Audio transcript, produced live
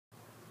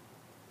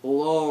A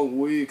long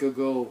week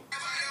ago,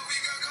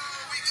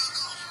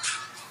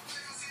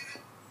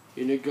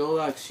 in a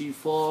galaxy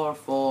far,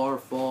 far,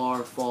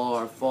 far,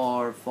 far,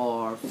 far,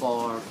 far,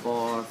 far,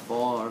 far,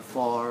 far,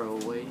 far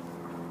away.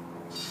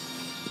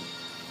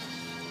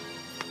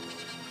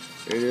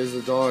 It is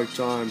a dark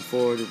time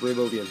for the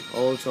rebellion.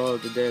 All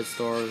of the Death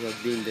Stars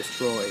have been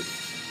destroyed.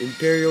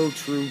 Imperial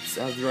troops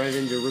have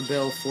driven the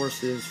rebel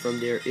forces from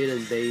their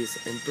hidden base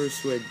and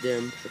pursued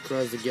them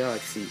across the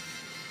galaxy.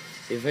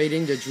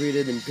 Evading the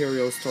dreaded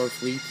Imperial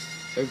Starfleet,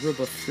 a group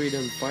of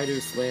freedom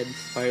fighters led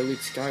by Luke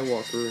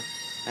Skywalker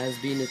has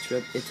been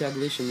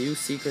established a new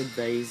secret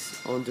base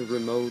on the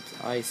remote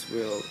ice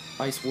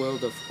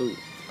world of Hoth.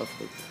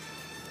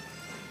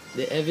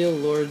 The evil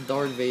Lord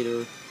Darth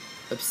Vader,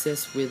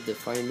 obsessed with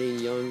finding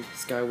young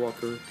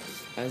Skywalker,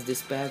 has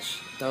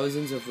dispatched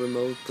thousands of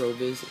remote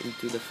probes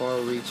into the far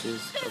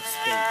reaches of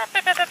space.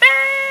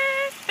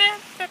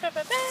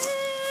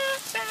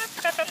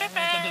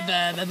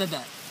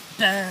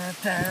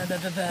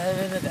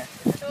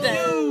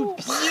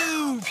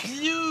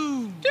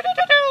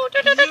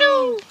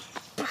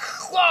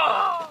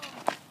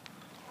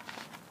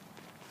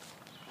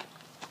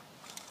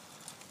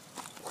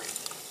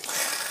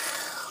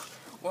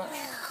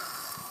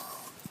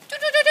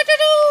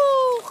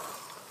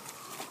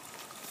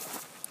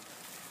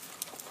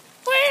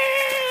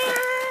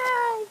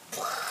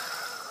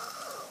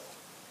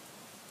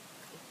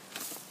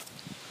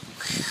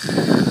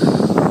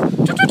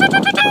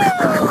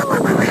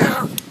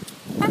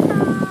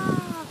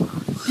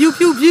 Piou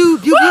Piou Piou. Piou Piou Piou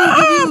Piou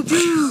Piou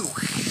Piou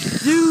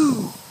Piou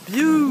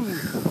Piou Piou.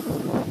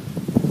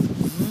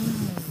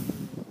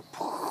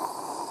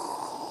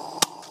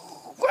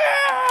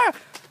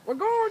 We're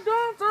going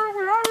down, sir.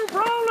 We have a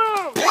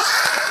problem.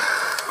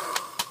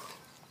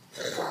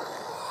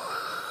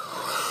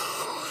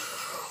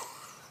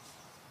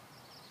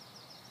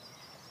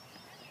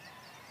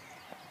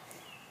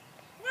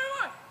 Where am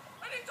I?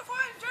 I need to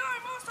find Jedi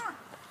Master.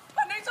 I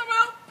need some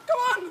help.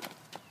 Come on.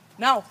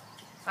 Now,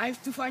 I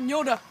have to find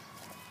Yoda,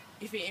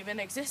 if he even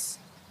exists.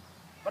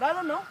 But I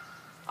don't know.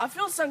 I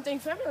feel something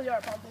familiar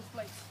about this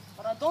place,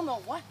 but I don't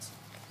know what.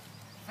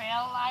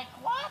 Feel like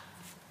what?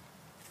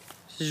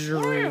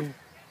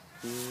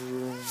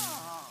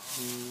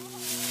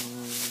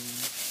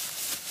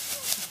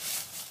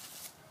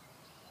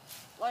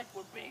 Like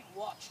we're being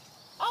watched.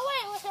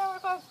 Away with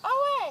everybody!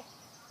 Away!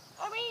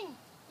 I mean,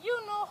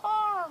 you no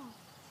harm.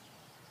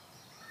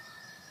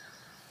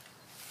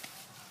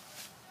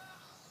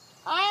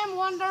 I am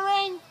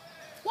wondering,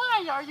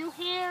 why are you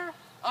here?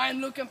 I am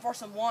looking for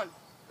someone.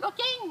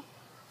 Looking?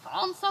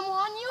 Found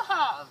someone you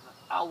have,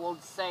 I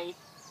would say.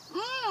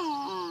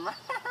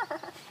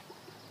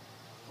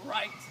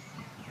 Right.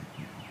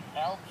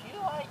 Help you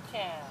I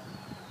can.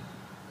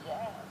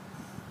 Yes.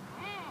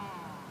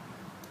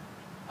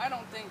 I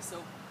don't think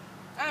so.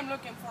 I'm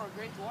looking for a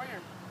great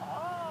warrior.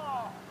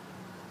 Ah,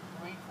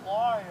 great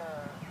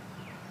warrior.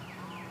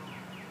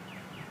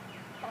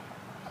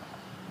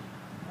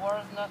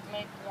 Wars not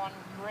make one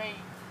great.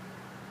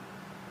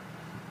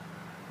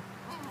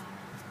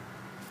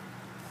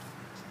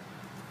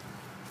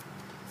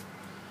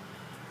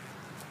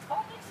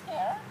 Don't be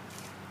scared.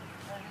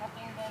 There's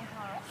nothing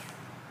dangerous.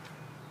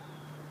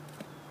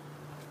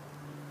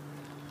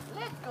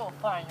 Let's go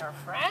find your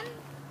friend.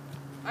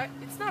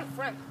 It's not a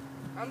friend.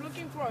 I'm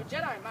looking for a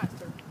Jedi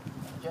Master.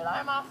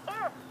 Jedi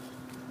Master?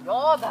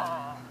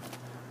 Yoda.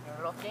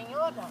 You're looking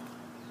Yoda.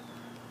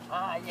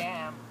 I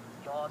am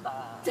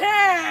Yoda.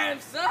 Damn,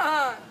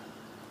 son!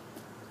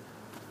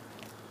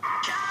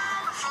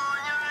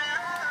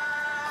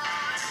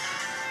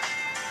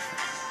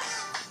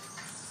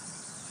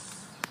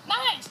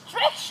 Nice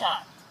trick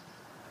shot.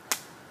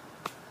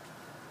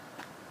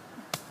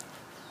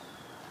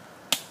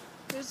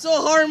 You're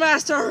so hard,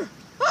 Master.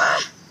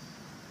 Ah!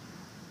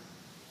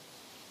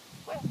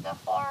 With the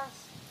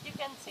Force, you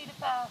can see the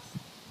past,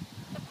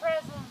 the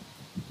present,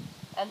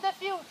 and the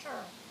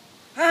future.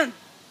 Han,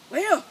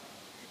 Leia,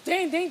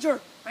 they're in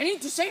danger. I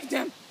need to save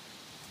them.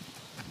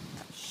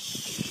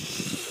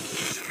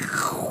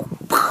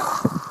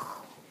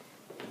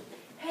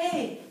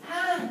 Hey,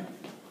 Han!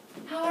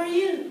 How are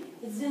you?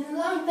 It's been a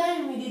long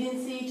time we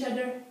didn't see each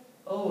other.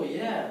 Oh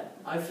yeah,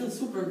 I feel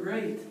super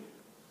great.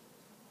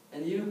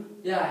 And you?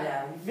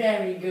 Yeah,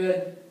 very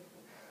good.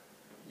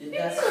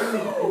 Yeah, that's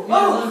true.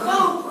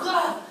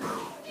 God!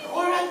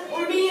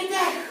 We're being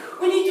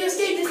attacked! We need to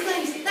escape this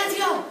place! Let's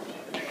go!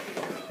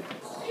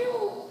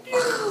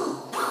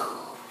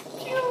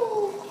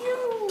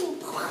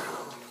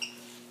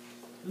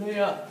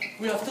 Leia,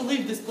 we have to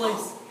leave this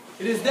place.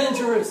 It is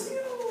dangerous.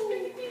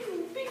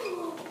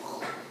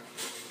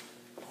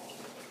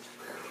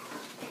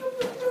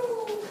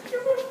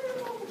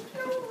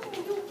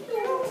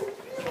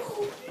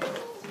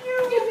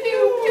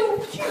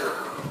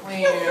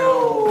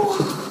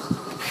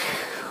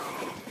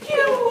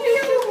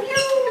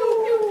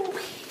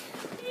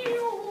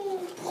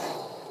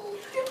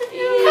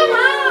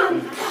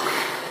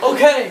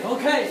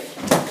 Okay.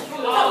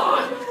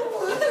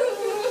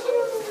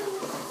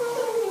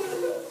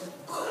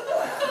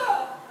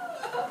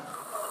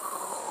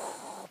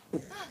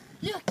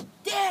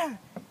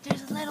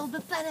 middle of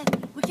the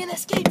planet. We can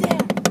escape there.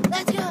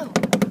 Let's go.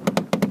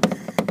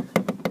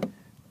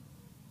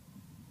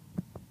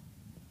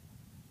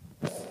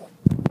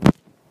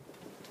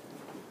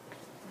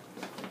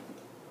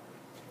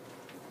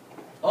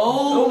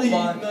 Holy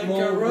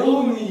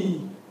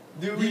macaroni!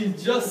 Do we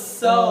just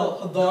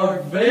sell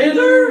Darth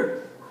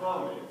Vader?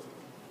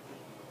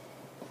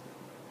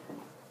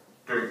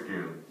 Thank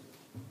you.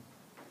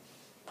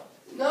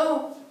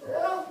 No.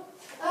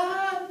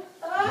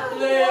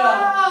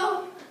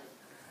 Leia!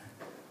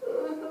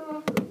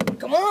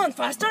 Come on,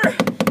 faster!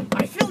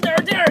 I feel they're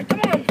there,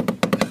 come on!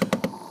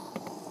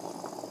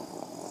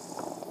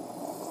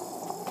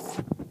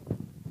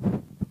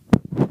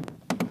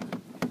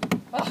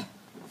 Ah,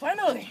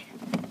 finally!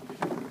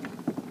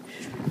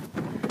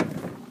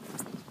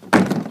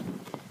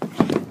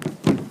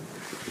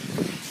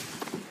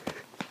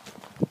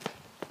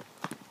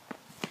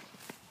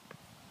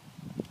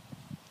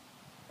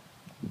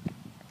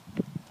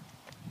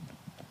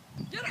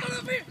 Get out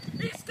of here!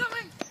 He's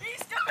coming!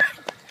 He's coming!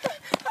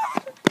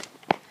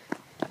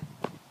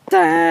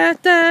 Da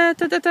da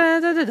da da da da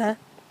da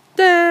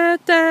da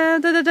da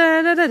da da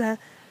da da da da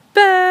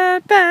ba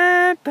ba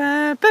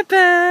ba ba ba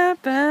ba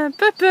ba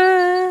ba ba ba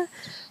ba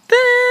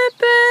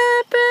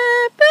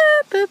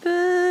ba ba ba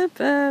ba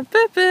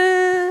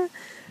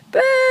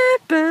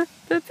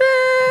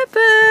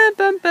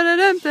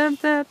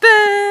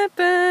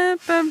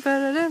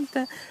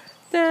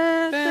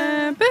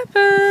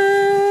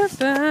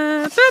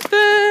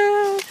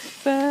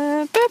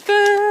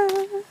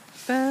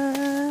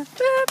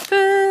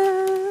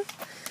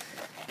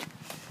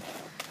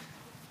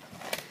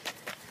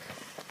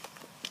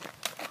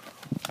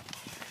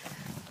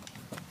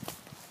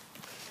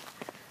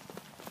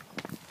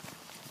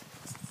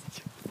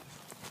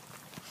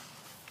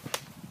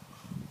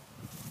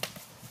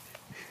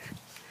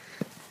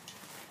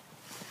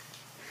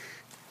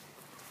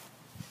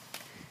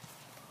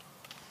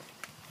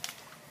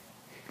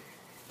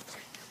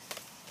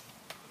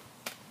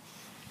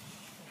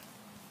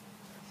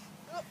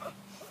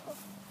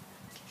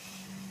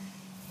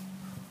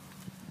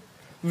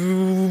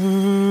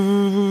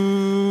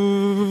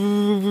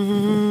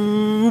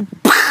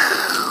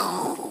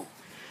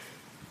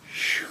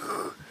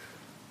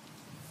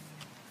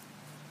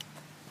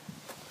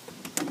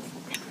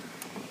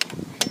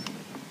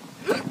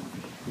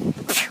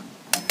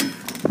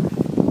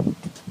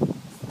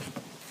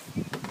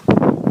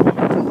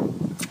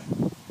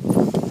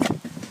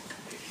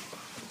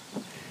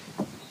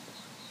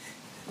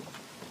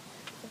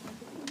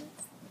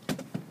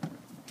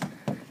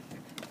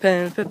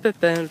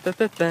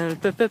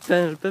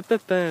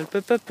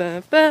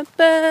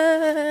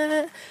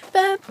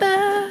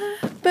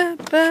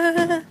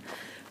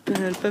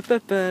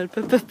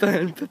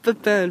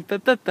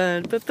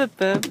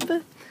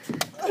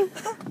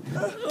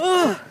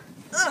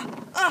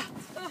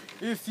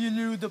If you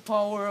knew the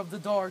power of the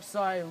dark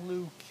side,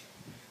 Luke.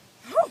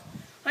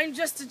 I'm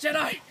just a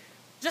Jedi,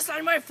 just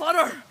like my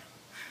father.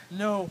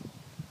 No,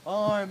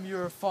 I'm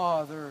your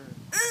father.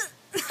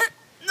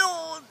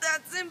 No,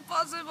 that's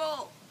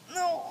impossible.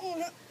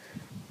 No.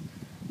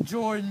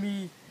 Join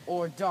me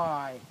or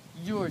die.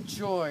 Your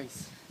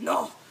choice.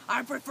 No,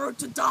 I prefer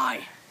to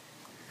die.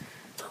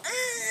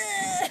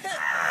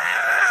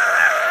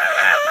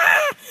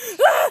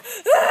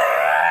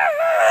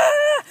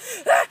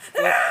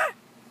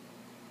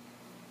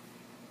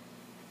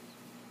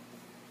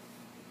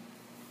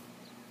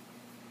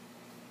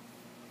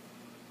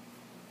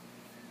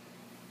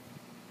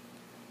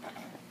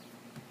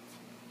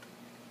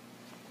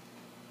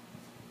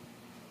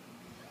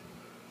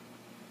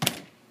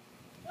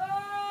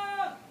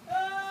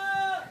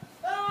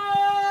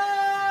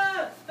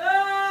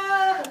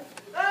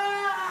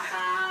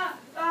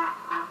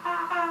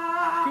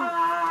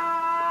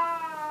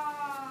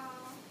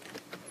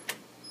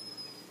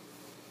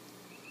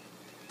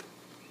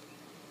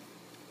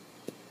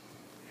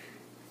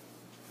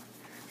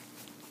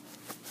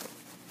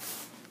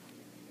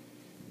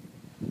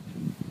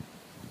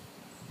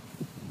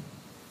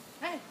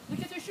 Hey, look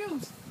at your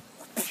shoes.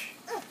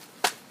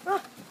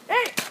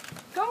 Hey,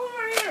 come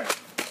over here.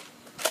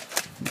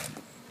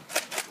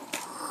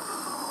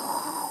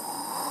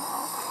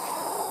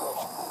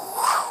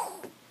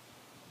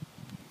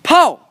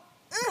 Pow!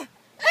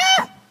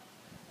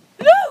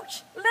 Luke!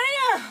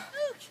 Leia!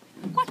 Luke,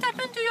 what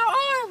happened to your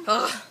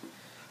arm?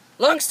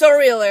 Long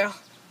story, Leia.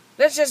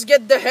 Let's just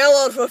get the hell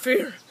out of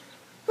here.